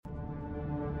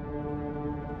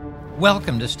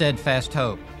Welcome to Steadfast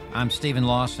Hope. I'm Stephen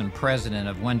Lawson, president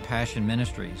of One Passion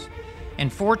Ministries.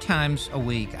 And 4 times a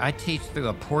week, I teach through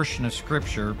a portion of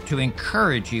Scripture to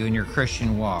encourage you in your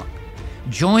Christian walk.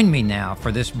 Join me now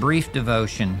for this brief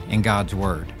devotion in God's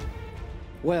Word.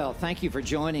 Well, thank you for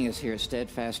joining us here at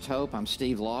Steadfast Hope. I'm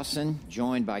Steve Lawson,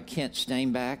 joined by Kent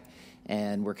Stainback,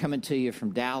 and we're coming to you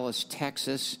from Dallas,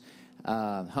 Texas,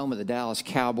 home of the Dallas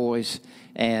Cowboys,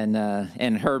 and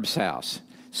Herb's house.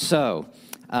 So,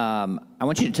 I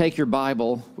want you to take your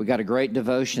Bible. We got a great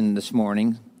devotion this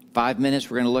morning. 5 minutes,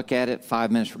 we're going to look at it. 5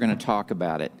 minutes, we're going to talk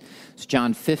about it. It's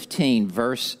John 15,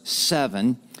 verse 7.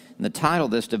 And the title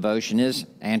of this devotion is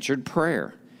Answered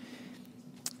Prayer.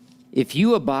 If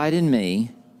you abide in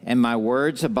me, and my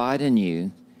words abide in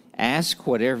you, ask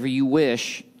whatever you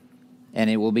wish, and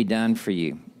it will be done for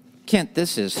you. Kent,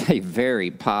 this is a very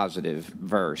positive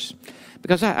verse,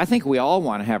 because I think we all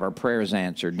want to have our prayers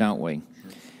answered, don't we?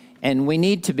 And we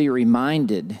need to be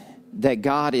reminded that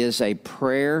God is a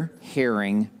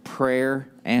prayer-hearing,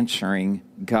 prayer-answering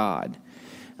God.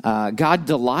 God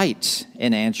delights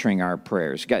in answering our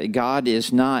prayers. God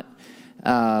is not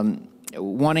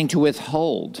wanting to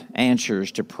withhold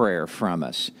answers to prayer from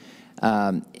us.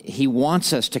 He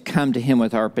wants us to come to Him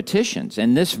with our petitions,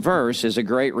 and this verse is a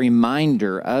great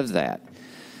reminder of that.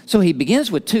 So he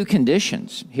begins with 2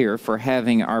 conditions here for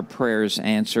having our prayers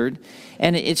answered.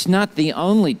 And it's not the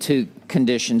only 2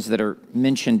 conditions that are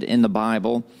mentioned in the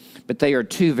Bible, but they are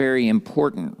 2 very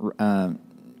important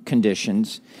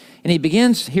conditions. And he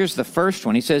begins, here's the first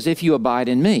one. He says, if you abide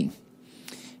in me.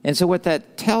 And so what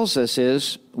that tells us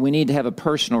is we need to have a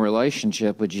personal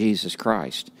relationship with Jesus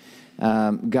Christ.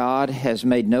 God has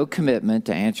made no commitment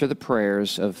to answer the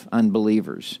prayers of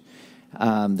unbelievers.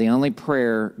 The only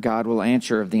prayer God will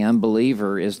answer of the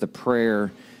unbeliever is the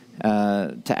prayer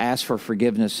to ask for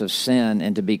forgiveness of sin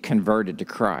and to be converted to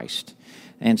Christ.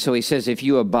 And so he says, if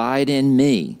you abide in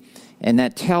me, and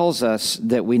that tells us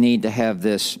that we need to have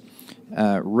this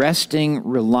resting,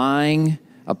 relying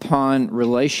upon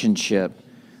relationship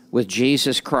with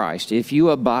Jesus Christ. If you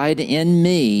abide in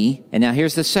me, and now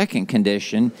here's the second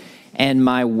condition, and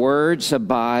my words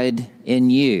abide in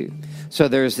you. So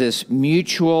there's this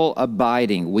mutual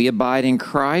abiding. We abide in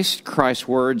Christ. Christ's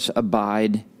words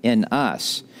abide in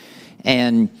us.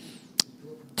 And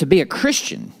to be a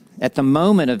Christian, at the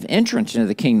moment of entrance into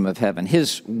the kingdom of heaven,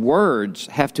 His words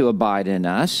have to abide in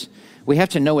us. We have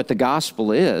to know what the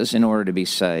gospel is in order to be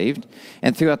saved.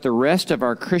 And throughout the rest of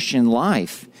our Christian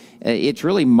life, it's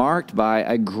really marked by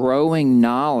a growing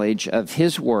knowledge of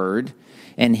His word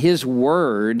and His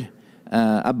word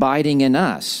abiding in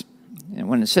us. And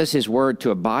when it says His word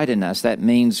to abide in us, that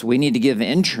means we need to give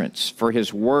entrance for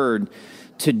His word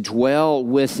to dwell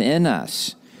within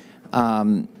us.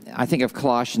 I think of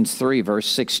Colossians 3, verse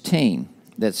 16,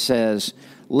 that says,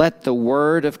 let the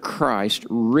word of Christ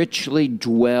richly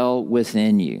dwell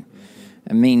within you,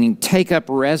 meaning take up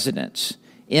residence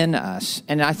in us.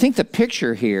 And I think the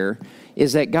picture here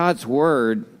is that God's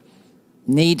word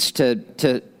needs to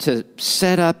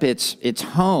set up its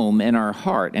home in our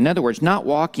heart. In other words, not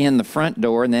walk in the front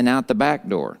door and then out the back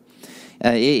door.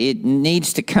 It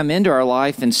needs to come into our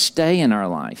life and stay in our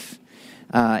life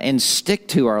and stick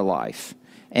to our life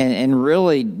and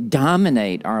really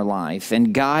dominate our life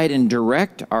and guide and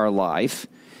direct our life.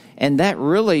 And that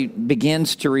really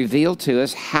begins to reveal to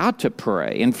us how to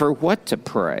pray and for what to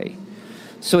pray.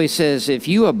 So he says, if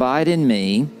you abide in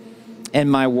me, and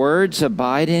my words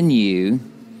abide in you,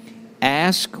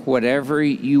 ask whatever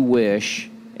you wish,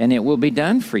 and it will be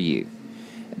done for you.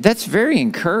 That's very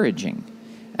encouraging.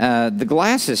 The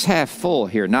glass is half full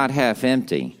here, not half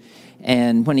empty.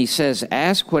 And when he says,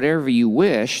 ask whatever you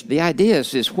wish, the idea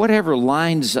is whatever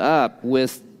lines up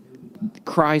with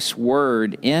Christ's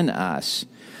word in us.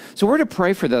 So we're to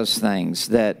pray for those things,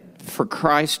 that for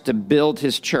Christ to build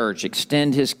His church,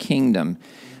 extend His kingdom,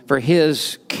 for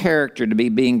His character to be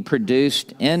being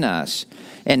produced in us.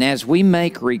 And as we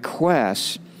make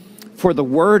requests for the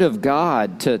Word of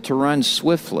God to run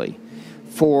swiftly,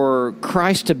 for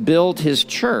Christ to build His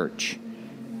church,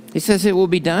 He says it will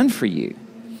be done for you.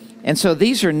 And so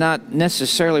these are not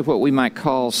necessarily what we might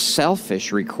call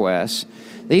selfish requests.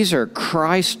 These are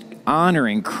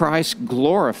Christ-honoring,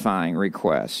 Christ-glorifying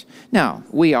requests. Now,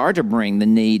 we are to bring the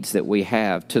needs that we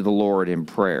have to the Lord in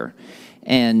prayer.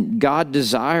 And God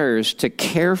desires to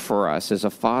care for us as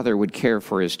a father would care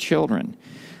for his children.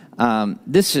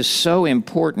 This is so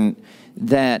important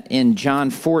that in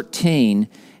John 14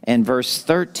 and verse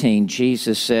 13,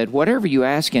 Jesus said, whatever you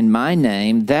ask in my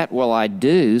name, that will I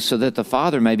do, so that the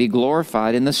Father may be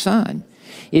glorified in the Son.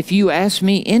 If you ask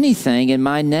me anything in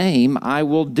my name, I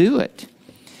will do it.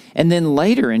 And then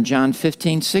later in John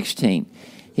 15:16,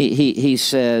 he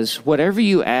says, whatever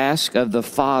you ask of the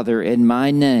Father in my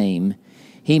name,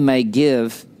 he may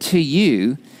give to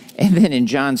you. And then in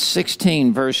John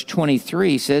 16, verse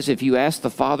 23, he says, if you ask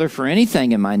the Father for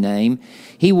anything in my name,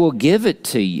 he will give it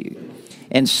to you.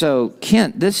 And so,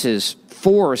 Kent, this is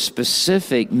 4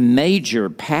 specific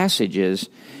major passages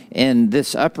in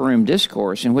this upper room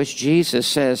discourse in which Jesus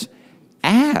says,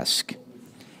 ask,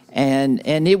 and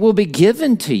it will be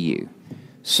given to you.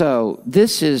 So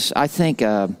this is, I think,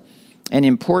 an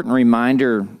important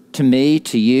reminder to me,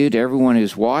 to you, to everyone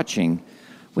who's watching.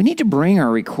 We need to bring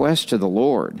our requests to the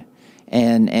Lord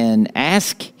and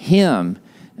ask Him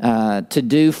to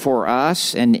do for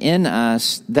us and in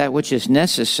us that which is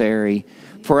necessary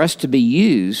for us to be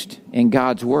used in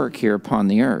God's work here upon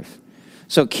the earth.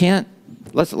 So, Kent,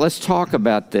 let's talk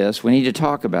about this. We need to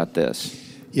talk about this.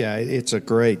 Yeah, it's a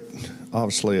great,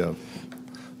 obviously a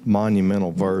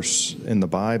monumental verse in the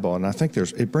Bible, and I think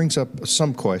it brings up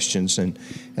some questions, and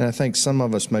I think some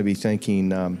of us may be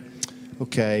thinking,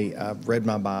 okay, I've read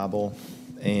my Bible,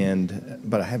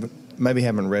 but I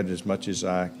haven't read as much as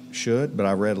I should, but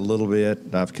I read a little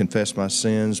bit. I've confessed my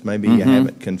sins. Maybe I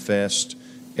haven't confessed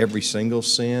every single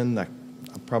sin. I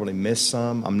probably missed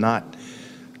some. I'm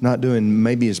not doing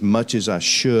maybe as much as I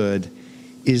should.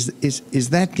 Is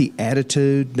that the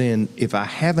attitude then? If I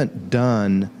haven't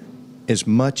done as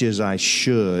much as I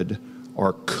should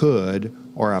or could,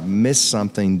 or I've missed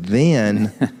something,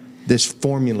 then this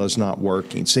formula is not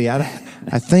working. See, I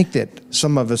think that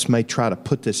some of us may try to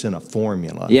put this in a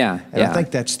formula. And I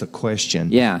think that's the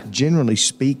question. Generally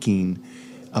speaking,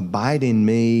 abide in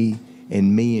me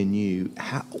and me in you.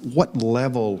 What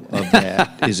level of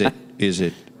that is it? Is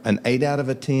it an 8 out of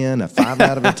a 10, a 5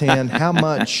 out of a 10? How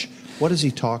much? What is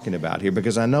he talking about here?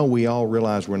 Because I know we all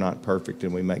realize we're not perfect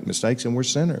and we make mistakes and we're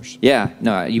sinners. Yeah,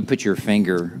 no, you put your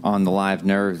finger on the live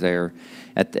nerve there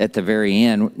at the very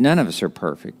end. None of us are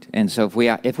perfect. And so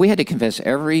if we had to confess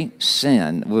every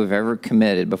sin we've ever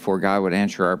committed before God would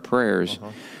answer our prayers,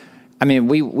 I mean,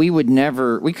 we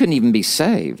couldn't even be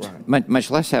saved,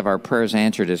 much less have our prayers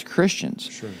answered as Christians.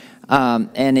 Sure.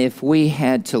 And if we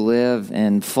had to live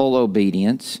in full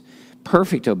obedience,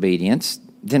 perfect obedience,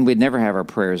 then we'd never have our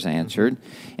prayers answered.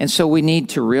 And so we need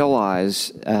to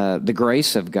realize the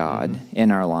grace of God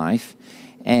in our life,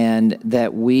 and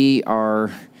that we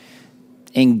are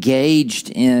engaged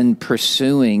in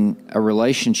pursuing a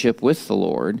relationship with the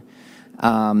Lord,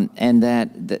 and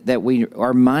that we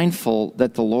are mindful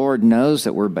that the Lord knows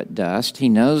that we're but dust. He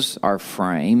knows our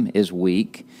frame is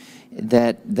weak.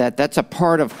 That's a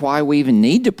part of why we even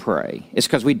need to pray. It's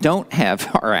because we don't have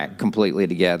our act completely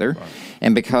together,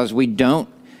 and because we don't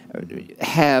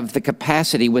have the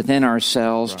capacity within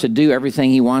ourselves to do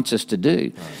everything He wants us to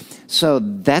do. So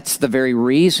that's the very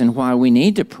reason why we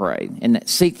need to pray and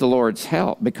seek the Lord's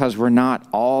help, because we're not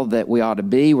all that we ought to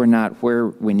be. We're not where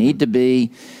we need to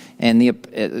be. And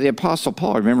the Apostle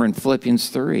Paul, remember in Philippians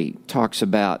 3, talks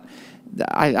about,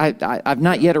 I've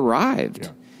not yet arrived.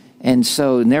 And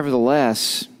so,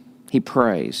 nevertheless, he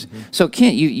prays. So,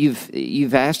 Kent,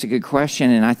 you've asked a good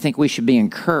question, and I think we should be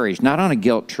encouraged, not on a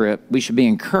guilt trip. We should be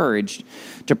encouraged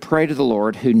to pray to the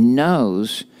Lord, who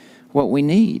knows what we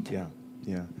need.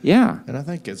 Yeah. And I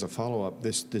think as a follow-up,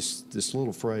 this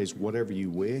little phrase, whatever you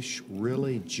wish,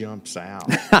 really jumps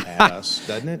out at us,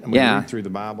 doesn't it? We read through the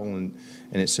Bible, and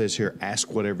it says here,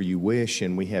 ask whatever you wish,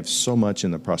 and we have so much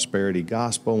in the prosperity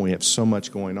gospel, and we have so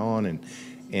much going on, and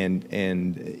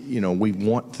you know, we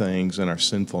want things in our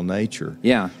sinful nature.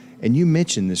 And you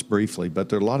mentioned this briefly, but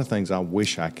there are a lot of things I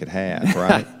wish I could have,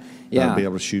 right? Be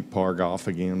able to shoot par golf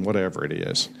again, whatever it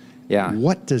is.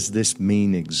 What does this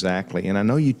mean exactly? And I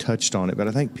know you touched on it, but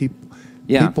I think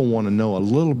people want to know a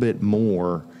little bit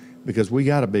more, because we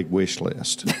got a big wish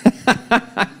list.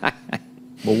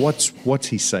 Well, what's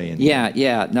he saying here?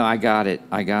 No, I got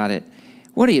it.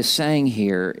 What he is saying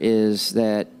here is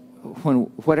that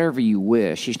whatever you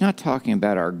wish, he's not talking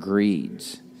about our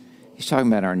greeds. He's talking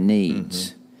about our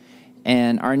needs.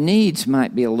 And our needs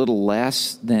might be a little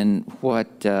less than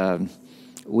what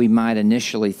we might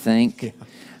initially think.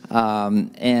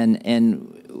 And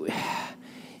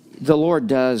the Lord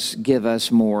does give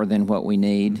us more than what we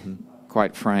need,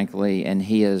 quite frankly, and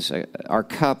He is our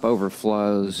cup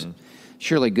overflows.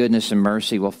 Surely goodness and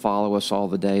mercy will follow us all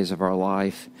the days of our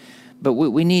life. But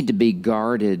we need to be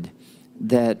guarded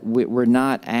that we're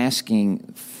not asking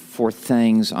for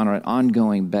things on an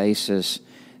ongoing basis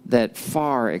that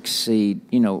far exceed,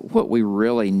 what we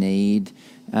really need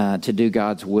to do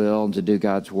God's will and to do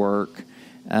God's work.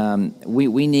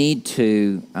 We need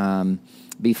to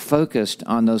be focused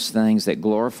on those things that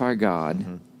glorify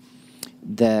God,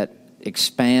 that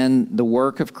expand the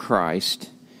work of Christ,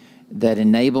 that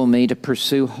enable me to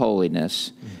pursue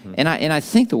holiness. Mm-hmm. And I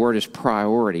think the word is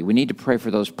priority. We need to pray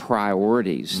for those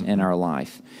priorities in our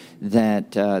life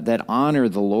that honor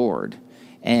the Lord.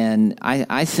 And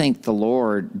I think the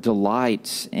Lord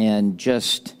delights in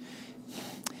just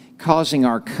causing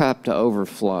our cup to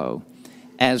overflow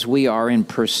as we are in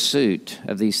pursuit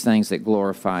of these things that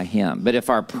glorify Him. But if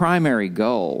our primary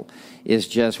goal is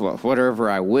just, well, whatever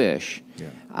I wish,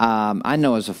 I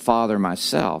know as a father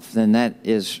myself, then that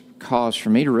is cause for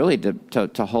me to really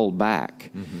to hold back.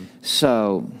 Mm-hmm.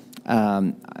 So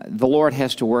the Lord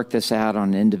has to work this out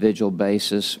on an individual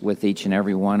basis with each and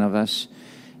every one of us.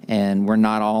 And we're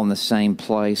not all in the same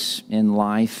place in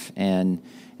life, and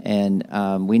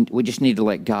we just need to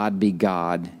let God be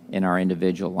God in our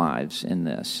individual lives in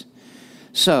this.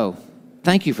 So,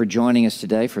 thank you for joining us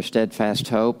today for Steadfast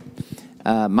Hope.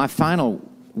 My final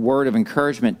word of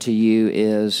encouragement to you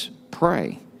is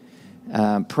pray.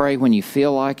 Pray when you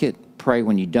feel like it. Pray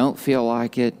when you don't feel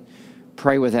like it.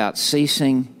 Pray without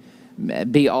ceasing.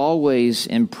 Be always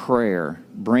in prayer,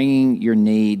 bringing your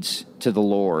needs to the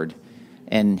Lord,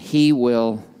 and He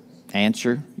will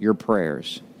answer your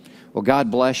prayers. Well,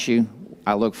 God bless you.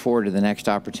 I look forward to the next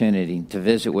opportunity to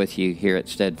visit with you here at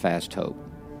Steadfast Hope.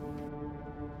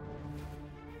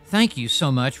 Thank you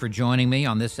so much for joining me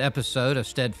on this episode of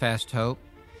Steadfast Hope.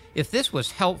 If this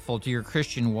was helpful to your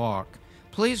Christian walk,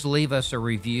 please leave us a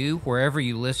review wherever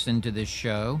you listen to this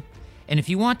show. And if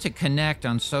you want to connect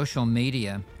on social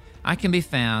media, I can be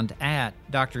found at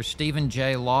Dr. Stephen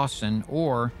J. Lawson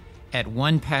or at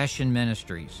One Passion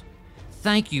Ministries.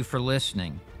 Thank you for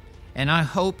listening, and I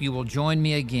hope you will join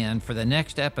me again for the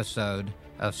next episode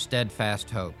of Steadfast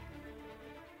Hope.